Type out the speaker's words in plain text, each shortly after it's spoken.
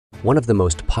one of the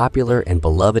most popular and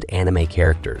beloved anime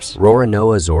characters,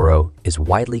 Roronoa Zoro is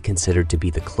widely considered to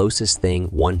be the closest thing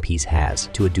One Piece has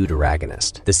to a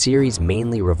deuteragonist. The series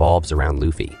mainly revolves around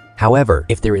Luffy. However,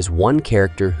 if there is one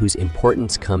character whose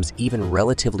importance comes even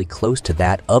relatively close to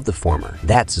that of the former,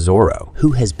 that's Zoro,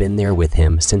 who has been there with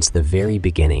him since the very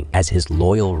beginning as his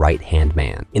loyal right-hand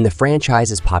man. In the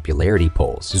franchise's popularity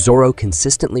polls, Zoro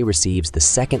consistently receives the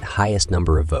second highest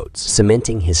number of votes,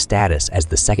 cementing his status as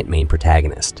the second main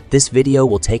protagonist. This video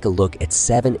will take a look at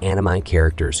 7 anime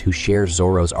characters who share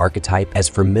Zoro's archetype as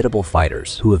formidable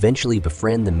fighters who eventually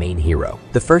befriend the main hero.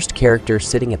 The first character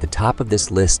sitting at the top of this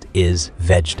list is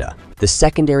Vegeta. The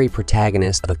secondary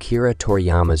protagonist of Akira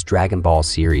Toriyama's Dragon Ball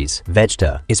series,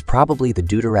 Vegeta is probably the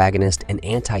deuteragonist and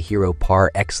anti-hero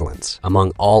par excellence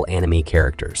among all anime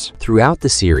characters. Throughout the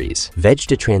series,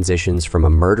 Vegeta transitions from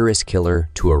a murderous killer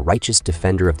to a righteous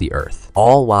defender of the earth,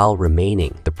 all while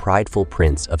remaining the prideful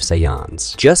prince of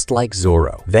Saiyans. Just like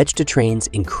Zoro, Vegeta trains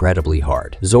incredibly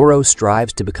hard. Zoro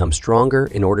strives to become stronger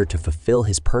in order to fulfill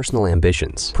his personal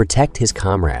ambitions, protect his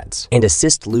comrades, and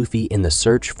assist Luffy in the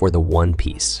search for the One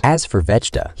Piece. As for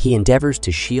Vegeta, he endeavors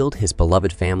to shield his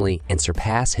beloved family and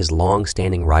surpass his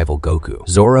long-standing rival Goku.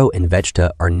 Zoro and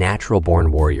Vegeta are natural-born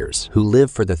warriors who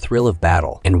live for the thrill of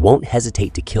battle and won't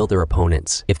hesitate to kill their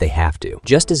opponents if they have to.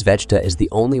 Just as Vegeta is the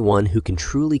only one who can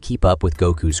truly keep up with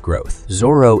Goku's growth,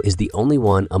 Zoro is the only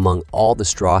one among all the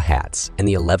Straw Hats and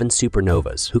the 11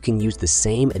 Supernovas who can use the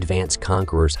same advanced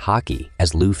conqueror's Haki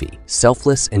as Luffy.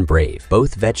 Selfless and brave,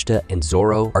 both Vegeta and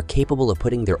Zoro are capable of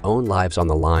putting their own lives on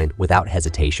the line without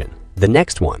hesitation. The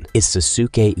next one is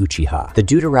Sasuke Uchiha, the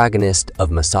deuteragonist of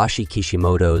Masashi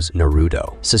Kishimoto's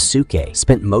Naruto. Sasuke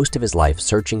spent most of his life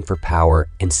searching for power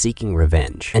and seeking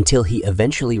revenge until he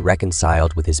eventually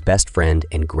reconciled with his best friend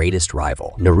and greatest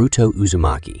rival, Naruto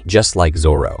Uzumaki. Just like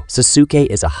Zoro, Sasuke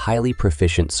is a highly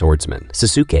proficient swordsman.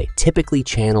 Sasuke typically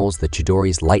channels the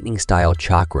Chidori's lightning-style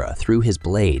chakra through his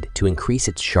blade to increase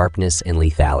its sharpness and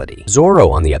lethality. Zoro,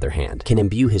 on the other hand, can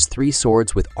imbue his 3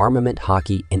 swords with armament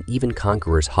Haki and even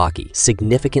Conqueror's Haki,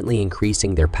 significantly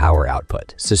increasing their power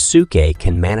output. Sasuke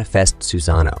can manifest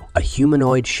Susanoo, a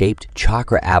humanoid-shaped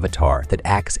chakra avatar that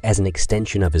acts as an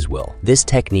extension of his will. This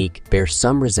technique bears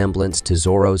some resemblance to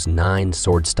Zoro's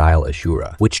 9-sword-style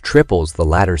Ashura, which triples the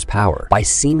latter's power by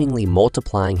seemingly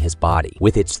multiplying his body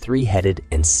with its 3-headed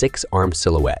and 6-armed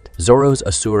silhouette. Zoro's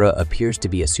Asura appears to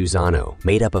be a Susanoo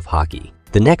made up of Haki.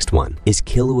 The next one is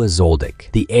Killua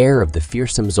Zoldyck, the heir of the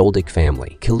fearsome Zoldyck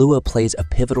family. Killua plays a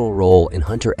pivotal role in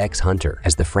Hunter x Hunter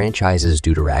as the franchise's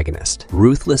deuteragonist.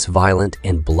 Ruthless, violent,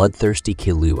 and bloodthirsty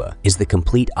Killua is the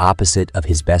complete opposite of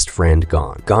his best friend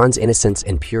Gon. Gon's innocence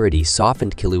and purity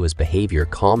softened Killua's behavior,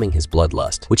 calming his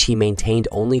bloodlust, which he maintained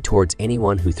only towards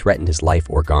anyone who threatened his life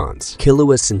or Gon's.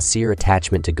 Killua's sincere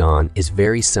attachment to Gon is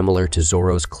very similar to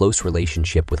Zoro's close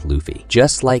relationship with Luffy.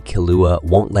 Just like Killua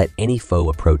won't let any foe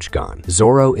approach Gon,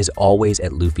 Zoro is always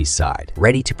at Luffy's side,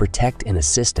 ready to protect and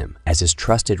assist him as his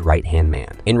trusted right-hand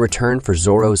man. In return for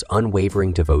Zoro's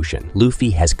unwavering devotion, Luffy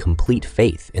has complete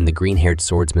faith in the green-haired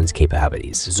swordsman's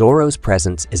capabilities. Zoro's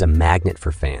presence is a magnet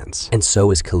for fans, and so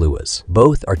is Killua's.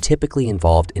 Both are typically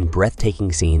involved in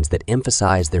breathtaking scenes that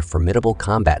emphasize their formidable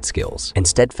combat skills and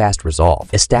steadfast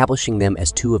resolve, establishing them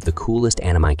as 2 of the coolest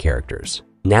anime characters.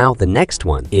 Now, the next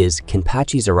one is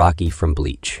Kenpachi Zaraki from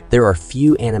Bleach. There are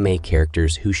few anime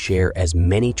characters who share as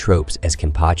many tropes as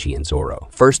Kenpachi and Zoro.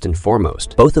 First and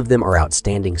foremost, both of them are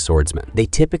outstanding swordsmen. They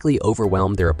typically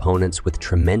overwhelm their opponents with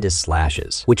tremendous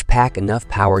slashes, which pack enough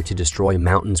power to destroy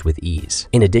mountains with ease.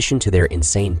 In addition to their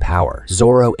insane power,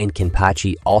 Zoro and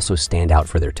Kenpachi also stand out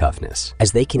for their toughness,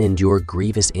 as they can endure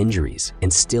grievous injuries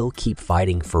and still keep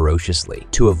fighting ferociously.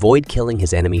 To avoid killing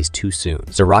his enemies too soon,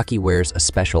 Zaraki wears a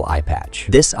special eye patch.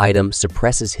 This item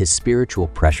suppresses his spiritual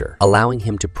pressure, allowing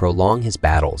him to prolong his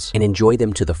battles and enjoy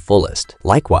them to the fullest.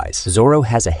 Likewise, Zoro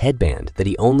has a headband that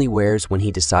he only wears when he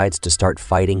decides to start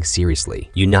fighting seriously.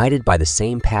 United by the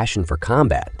same passion for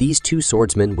combat, these 2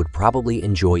 swordsmen would probably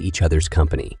enjoy each other's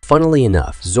company. Funnily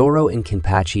enough, Zoro and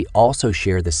Kenpachi also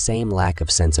share the same lack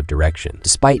of sense of direction.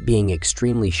 Despite being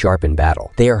extremely sharp in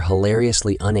battle, they are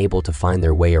hilariously unable to find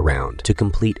their way around to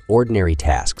complete ordinary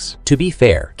tasks. To be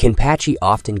fair, Kenpachi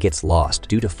often gets lost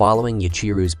due to following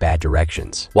Yachiru's bad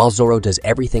directions, while Zoro does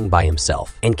everything by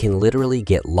himself and can literally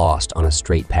get lost on a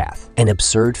straight path. An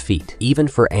absurd feat, even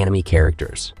for anime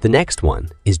characters. The next one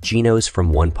is Genos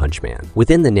from One Punch Man.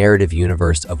 Within the narrative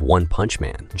universe of One Punch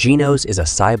Man, Genos is a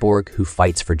cyborg who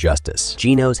fights for justice.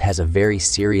 Genos has a very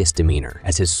serious demeanor,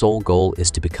 as his sole goal is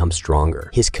to become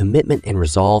stronger. His commitment and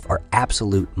resolve are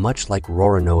absolute, much like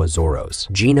Roronoa Zoro's.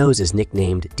 Genos is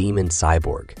nicknamed Demon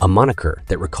Cyborg, a moniker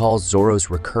that recalls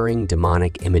Zoro's recurring demonic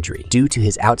demonic imagery due to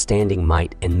his outstanding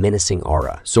might and menacing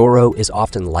aura. Zoro is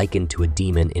often likened to a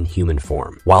demon in human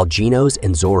form. While Genos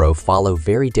and Zoro follow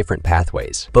very different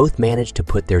pathways, both manage to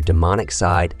put their demonic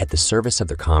side at the service of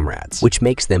their comrades, which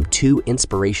makes them two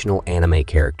inspirational anime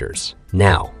characters.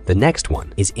 Now, the next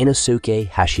one is Inosuke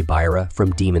Hashibira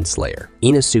from Demon Slayer.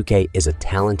 Inosuke is a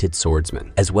talented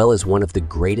swordsman, as well as one of the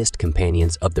greatest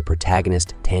companions of the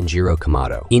protagonist Tanjiro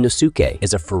Kamado. Inosuke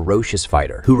is a ferocious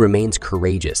fighter who remains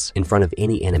courageous in front of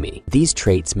any enemy. These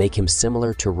traits make him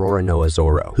similar to Roronoa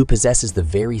Zoro, who possesses the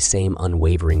very same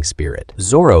unwavering spirit.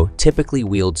 Zoro typically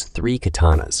wields 3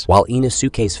 katanas, while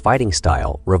Inosuke's fighting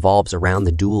style revolves around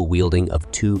the dual wielding of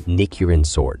 2 Nichiren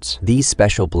swords. These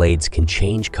special blades can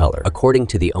change color according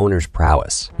to the owner's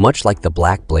prowess, much like the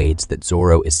black blades that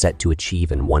Zoro is set to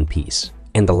achieve in One Piece.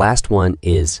 And the last one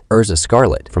is Erza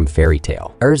Scarlet from Fairy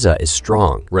Tail. Erza is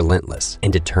strong, relentless,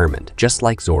 and determined, just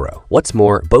like Zoro. What's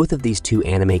more, both of these two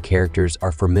anime characters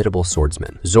are formidable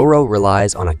swordsmen. Zoro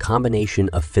relies on a combination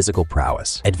of physical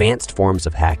prowess, advanced forms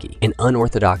of Haki, and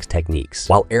unorthodox techniques,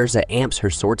 while Erza amps her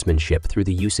swordsmanship through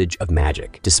the usage of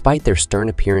magic. Despite their stern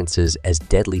appearances as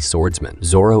deadly swordsmen,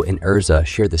 Zoro and Erza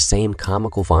share the same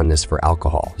comical fondness for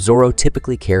alcohol. Zoro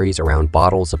typically carries around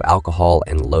bottles of alcohol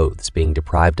and loathes being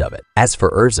deprived of it. As for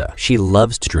Erza, she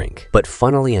loves to drink, but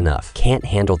funnily enough, can't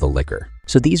handle the liquor.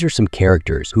 So these are some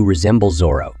characters who resemble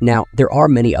Zoro. Now, there are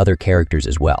many other characters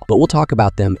as well, but we'll talk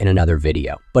about them in another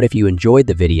video. But if you enjoyed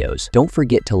the videos, don't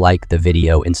forget to like the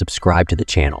video and subscribe to the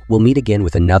channel. We'll meet again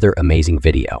with another amazing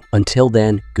video. Until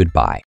then, goodbye.